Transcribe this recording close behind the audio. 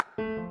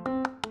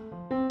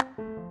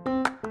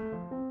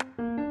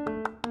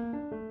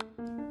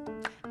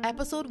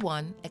Episode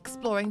 1,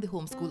 Exploring the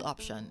Homeschool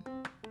Option.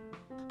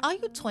 Are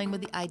you toying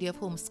with the idea of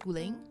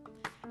homeschooling?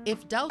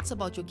 If doubts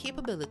about your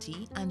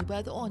capability and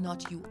whether or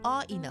not you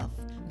are enough,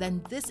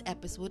 then this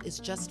episode is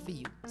just for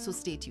you, so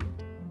stay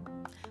tuned.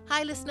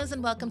 Hi listeners,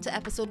 and welcome to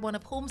episode 1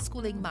 of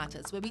Homeschooling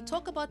Matters, where we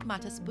talk about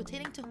matters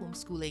pertaining to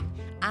homeschooling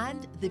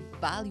and the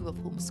value of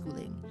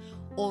homeschooling.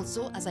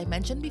 Also, as I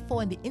mentioned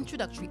before in the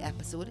introductory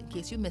episode, in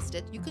case you missed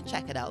it, you can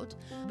check it out.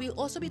 We'll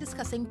also be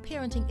discussing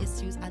parenting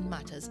issues and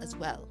matters as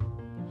well.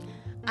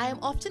 I am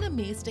often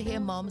amazed to hear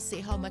moms say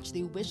how much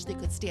they wish they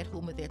could stay at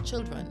home with their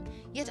children,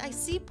 yet I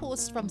see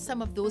posts from some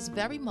of those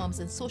very moms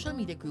in social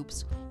media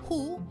groups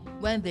who,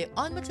 when they're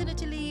on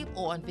maternity leave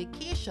or on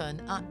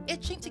vacation, are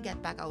itching to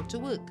get back out to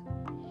work.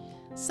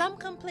 Some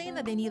complain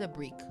that they need a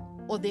break,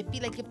 or they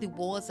feel like if the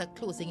walls are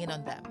closing in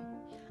on them.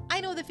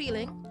 I know the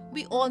feeling.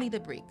 We all need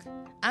a break.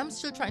 I'm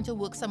still trying to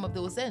work some of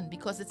those in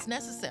because it's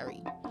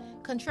necessary.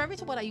 Contrary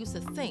to what I used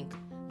to think,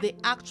 they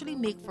actually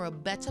make for a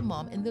better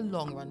mom in the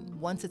long run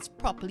once it's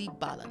properly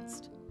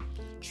balanced.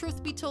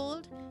 Truth be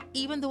told,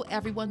 even though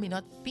everyone may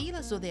not feel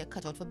as though they are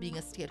cut out for being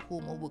a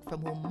stay-at-home or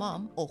work-from-home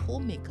mom or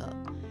homemaker,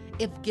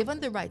 if given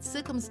the right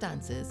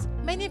circumstances,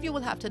 many of you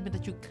will have to admit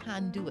that you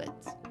can do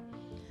it.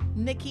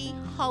 Nikki,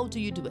 how do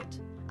you do it?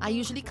 I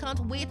usually can't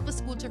wait for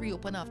school to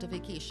reopen after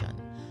vacation.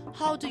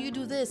 How do you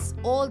do this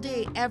all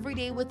day, every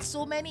day with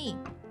so many?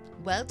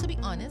 Well, to be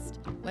honest,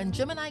 when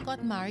Jim and I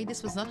got married,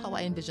 this was not how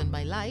I envisioned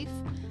my life.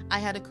 I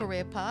had a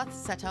career path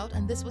set out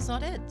and this was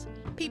not it.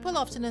 People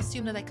often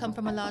assume that I come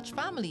from a large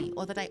family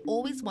or that I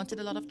always wanted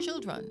a lot of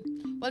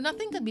children. Well,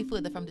 nothing can be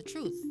further from the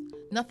truth.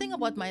 Nothing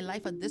about my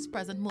life at this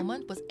present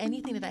moment was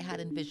anything that I had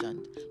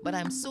envisioned, but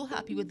I'm so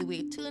happy with the way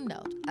it turned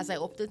out. As I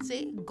often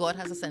say, God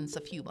has a sense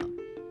of humor.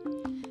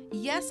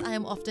 Yes, I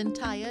am often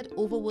tired,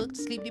 overworked,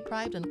 sleep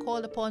deprived, and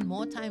called upon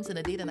more times in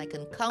a day than I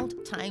can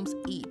count times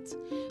 8.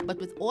 But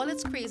with all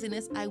its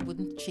craziness, I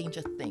wouldn't change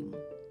a thing.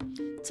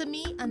 To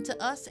me and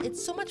to us,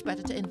 it's so much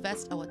better to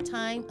invest our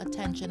time,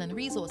 attention, and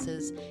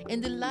resources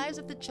in the lives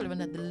of the children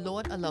that the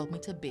Lord allowed me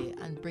to bear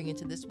and bring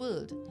into this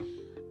world.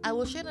 I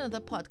will share in another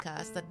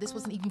podcast that this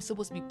wasn't even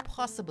supposed to be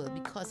possible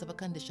because of a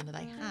condition that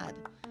I had.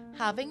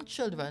 Having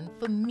children,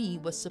 for me,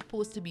 was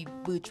supposed to be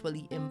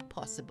virtually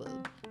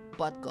impossible.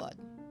 But God.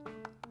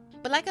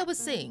 But like I was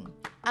saying,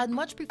 I'd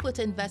much prefer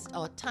to invest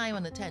our time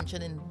and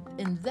attention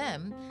in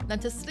them than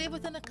to slave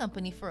within a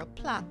company for a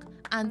plaque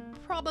and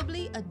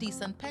probably a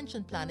decent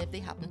pension plan if they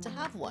happen to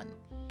have one.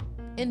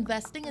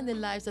 Investing in the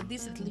lives of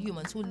these little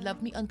humans who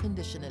love me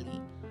unconditionally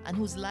and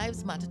whose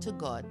lives matter to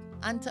God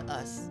and to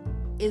us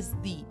is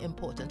the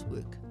important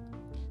work.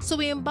 So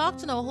we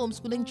embarked on our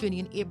homeschooling journey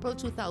in April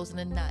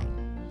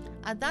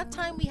 2009. At that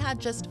time, we had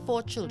just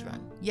 4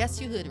 children.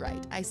 Yes, you heard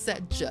right. I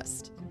said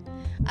just.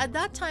 At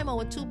that time,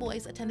 our 2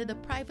 boys attended a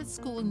private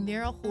school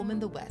near our home in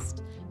the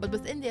West, but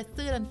within their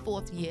 3rd and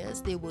 4th years,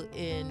 they were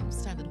in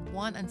Standard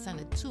 1 and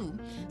Standard 2,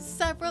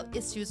 several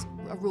issues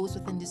arose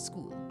within the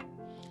school.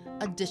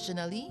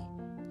 Additionally,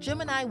 Jim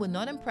and I were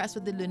not impressed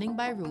with the learning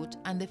by rote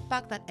and the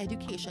fact that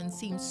education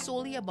seemed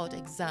solely about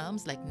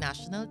exams like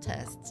national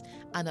tests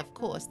and, of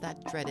course,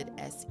 that dreaded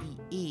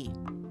SEA.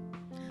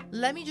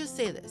 Let me just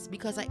say this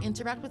because I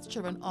interact with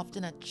children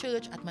often at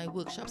church, at my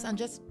workshops, and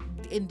just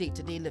in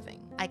day-to-day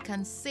living. I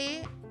can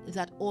say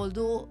that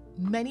although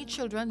many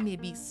children may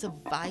be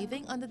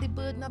surviving under the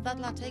burden of that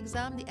latter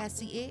exam, the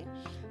SEA,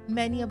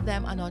 many of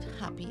them are not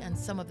happy and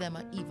some of them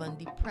are even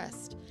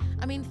depressed.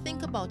 I mean,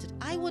 think about it.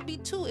 I would be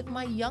too if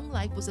my young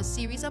life was a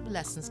series of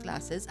lessons,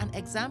 classes, and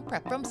exam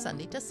prep from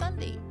Sunday to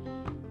Sunday.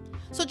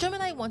 So Jim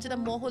and I wanted a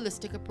more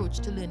holistic approach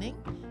to learning,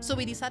 so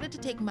we decided to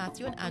take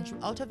Matthew and Andrew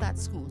out of that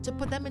school to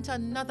put them into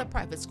another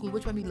private school,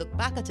 which when we look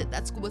back at it,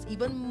 that school was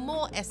even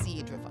more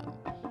SEA driven.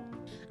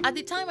 At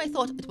the time, I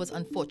thought it was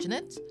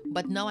unfortunate,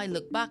 but now I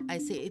look back, I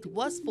say it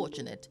was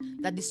fortunate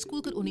that the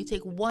school could only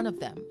take one of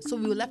them, so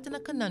we were left in a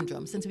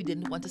conundrum since we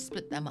didn't want to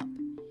split them up.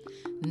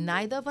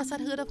 Neither of us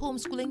had heard of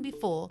homeschooling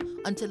before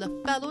until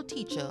a fellow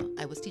teacher,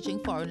 I was teaching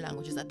foreign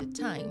languages at the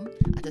time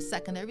at a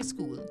secondary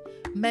school,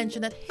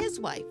 mentioned that his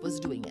wife was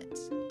doing it.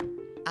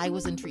 I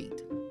was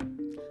intrigued.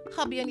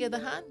 Hubby, on the other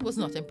hand, was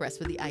not impressed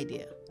with the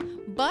idea,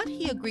 but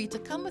he agreed to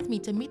come with me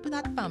to meet with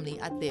that family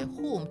at their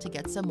home to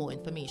get some more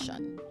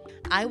information.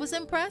 I was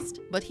impressed,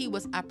 but he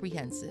was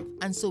apprehensive,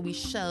 and so we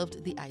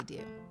shelved the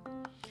idea.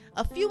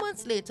 A few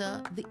months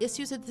later, the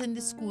issues within the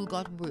school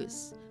got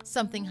worse.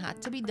 Something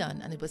had to be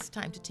done, and it was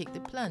time to take the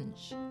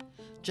plunge.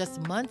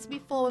 Just months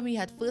before, when we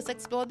had first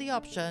explored the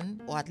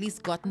option, or at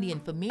least gotten the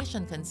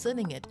information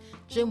concerning it,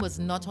 Jim was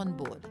not on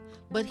board.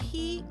 But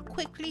he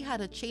quickly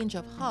had a change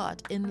of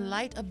heart in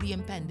light of the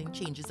impending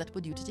changes that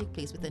were due to take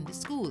place within the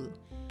school.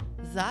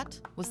 That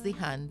was the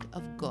hand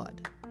of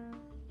God.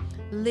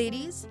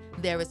 Ladies,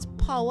 there is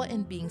power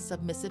in being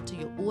submissive to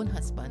your own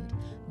husband.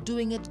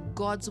 Doing it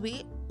God's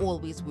way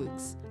always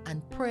works,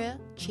 and prayer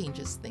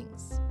changes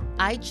things.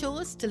 I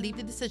chose to leave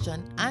the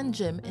decision and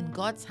Jim in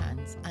God's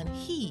hands, and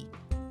He,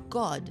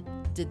 God,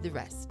 did the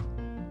rest.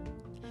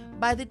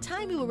 By the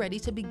time we were ready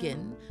to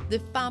begin, the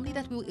family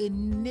that we were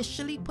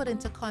initially put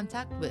into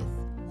contact with,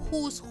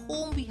 whose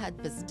home we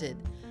had visited,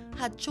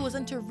 had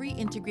chosen to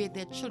reintegrate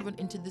their children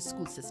into the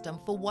school system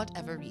for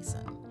whatever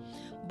reason.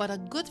 But a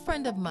good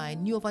friend of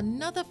mine knew of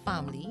another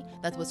family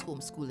that was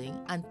homeschooling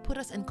and put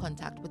us in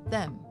contact with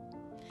them.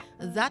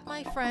 That,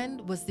 my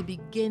friend, was the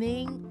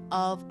beginning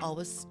of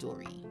our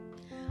story.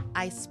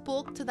 I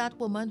spoke to that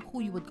woman,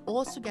 who you would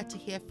also get to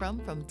hear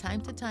from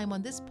time to time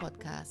on this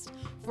podcast,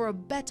 for a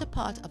better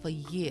part of a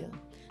year,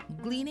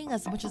 gleaning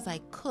as much as I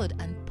could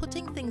and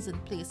putting things in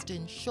place to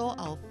ensure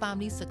our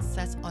family's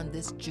success on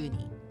this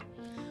journey.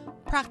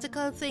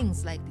 Practical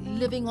things like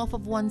living off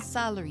of one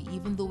salary,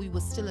 even though we were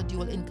still a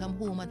dual income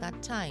home at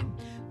that time,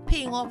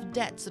 paying off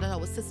debt so that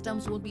our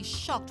systems won't be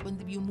shocked when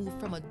we move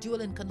from a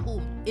dual income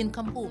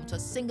home to a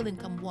single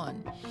income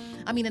one.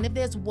 And if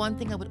there's one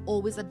thing I would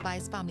always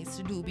advise families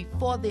to do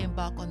before they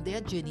embark on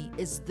their journey,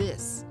 is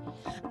this.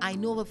 I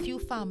know of a few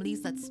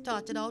families that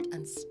started out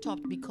and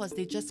stopped because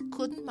they just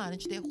couldn't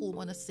manage their home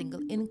on a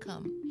single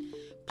income.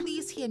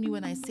 Please hear me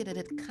when I say that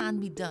it can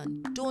be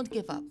done. Don't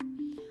give up.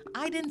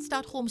 I didn't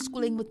start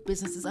homeschooling with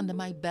businesses under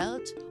my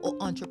belt or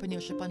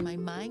entrepreneurship on my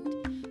mind.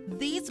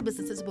 These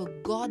businesses were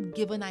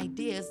God-given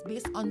ideas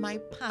based on my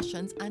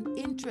passions and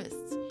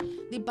interests.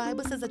 The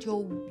Bible says that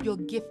your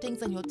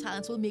giftings and your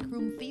talents will make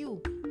room for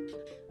you.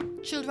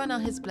 Children are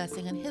His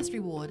blessing and His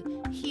reward.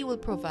 He will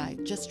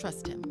provide. Just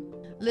trust Him.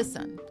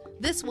 Listen,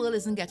 this world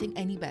isn't getting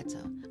any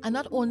better. And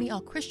not only are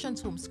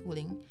Christians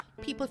homeschooling,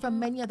 people from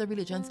many other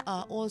religions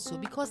are also,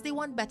 because they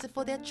want better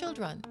for their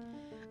children.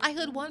 I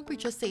heard one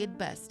preacher say it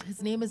best.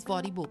 His name is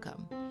Vadi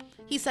Bokam.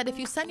 He said, if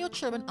you send your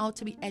children out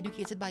to be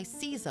educated by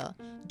Caesar,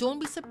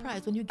 don't be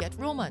surprised when you get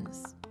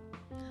Romans.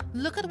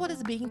 Look at what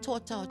is being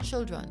taught to our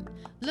children.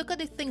 Look at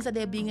the things that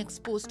they're being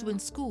exposed to in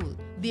school,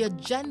 the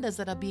agendas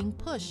that are being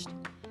pushed.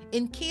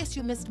 In case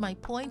you missed my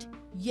point,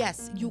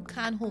 yes, you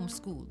can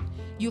homeschool.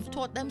 You've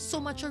taught them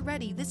so much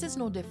already. This is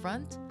no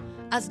different.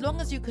 As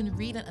long as you can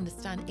read and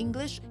understand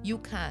English, you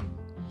can.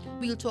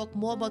 We'll talk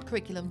more about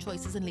curriculum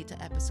choices in later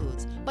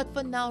episodes, but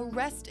for now,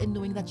 rest in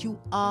knowing that you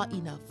are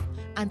enough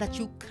and that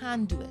you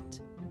can do it.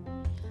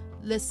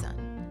 Listen,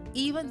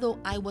 even though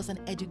I was an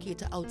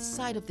educator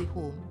outside of the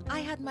home,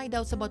 I had my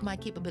doubts about my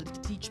capability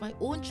to teach my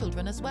own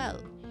children as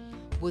well.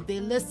 Would they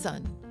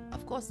listen?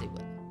 Of course they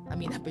would.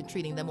 I've been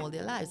training them all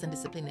their lives and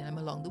disciplining them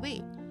along the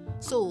way.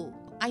 So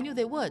I knew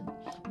they would,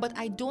 but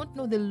I don't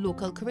know the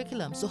local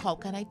curriculum, so how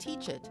can I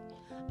teach it?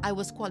 I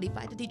was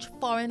qualified to teach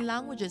foreign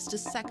languages to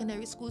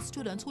secondary school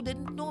students who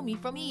didn't know me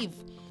from Eve.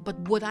 But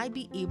would I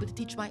be able to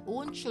teach my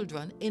own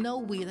children in a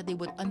way that they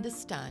would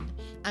understand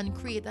and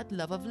create that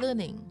love of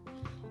learning?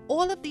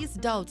 All of these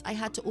doubts I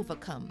had to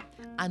overcome,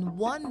 and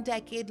 1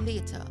 decade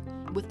later,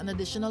 with an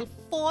additional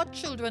 4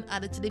 children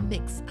added to the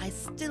mix, I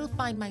still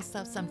find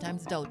myself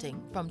sometimes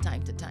doubting from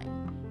time to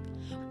time.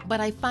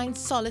 But I find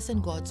solace in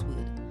God's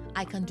word.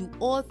 I can do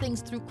all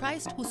things through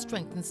Christ who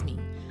strengthens me,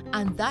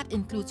 and that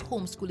includes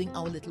homeschooling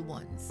our little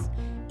ones.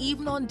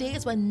 Even on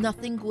days when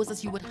nothing goes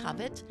as you would have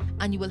it,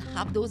 and you will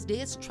have those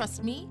days,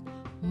 trust me,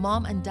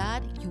 Mom and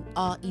Dad, you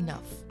are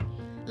enough.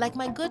 Like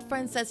my good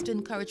friend says to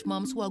encourage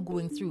moms who are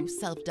going through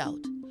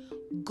self-doubt,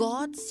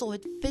 God saw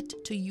it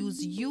fit to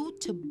use you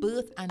to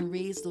birth and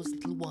raise those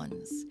little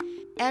ones.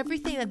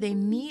 Everything that they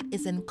need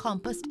is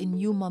encompassed in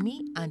you,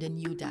 Mommy, and in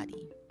you,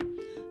 Daddy.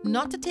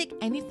 Not to take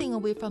anything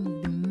away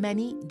from the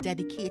many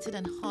dedicated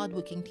and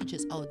hardworking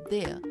teachers out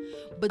there,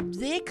 but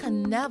they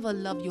can never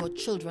love your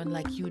children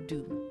like you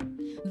do.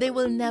 They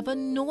will never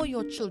know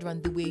your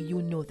children the way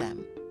you know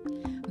them.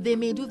 They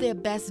may do their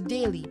best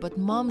daily, but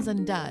moms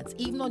and dads,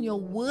 even on your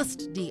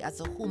worst day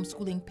as a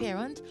homeschooling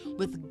parent,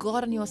 with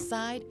God on your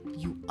side,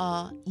 you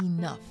are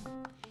enough.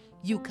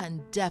 You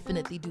can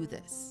definitely do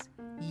this.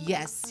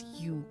 Yes,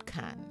 you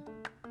can.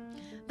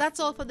 That's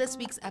all for this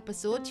week's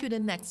episode. Tune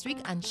in next week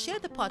and share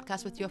the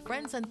podcast with your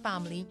friends and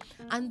family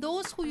and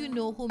those who you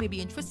know who may be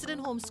interested in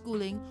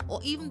homeschooling, or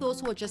even those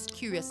who are just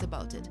curious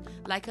about it.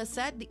 Like I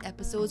said, the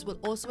episodes will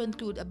also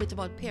include a bit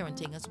about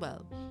parenting as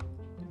well.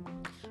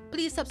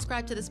 Please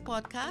subscribe to this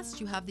podcast.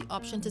 You have the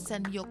option to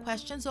send me your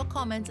questions or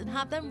comments and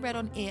have them read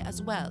on air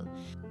as well.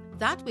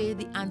 That way,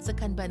 the answer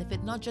can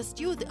benefit not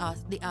just you,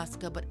 the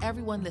asker, but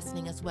everyone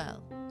listening as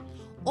well.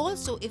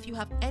 Also, if you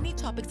have any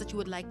topics that you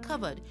would like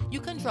covered, you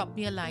can drop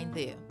me a line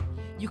there.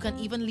 You can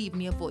even leave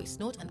me a voice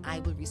note and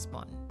I will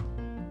respond.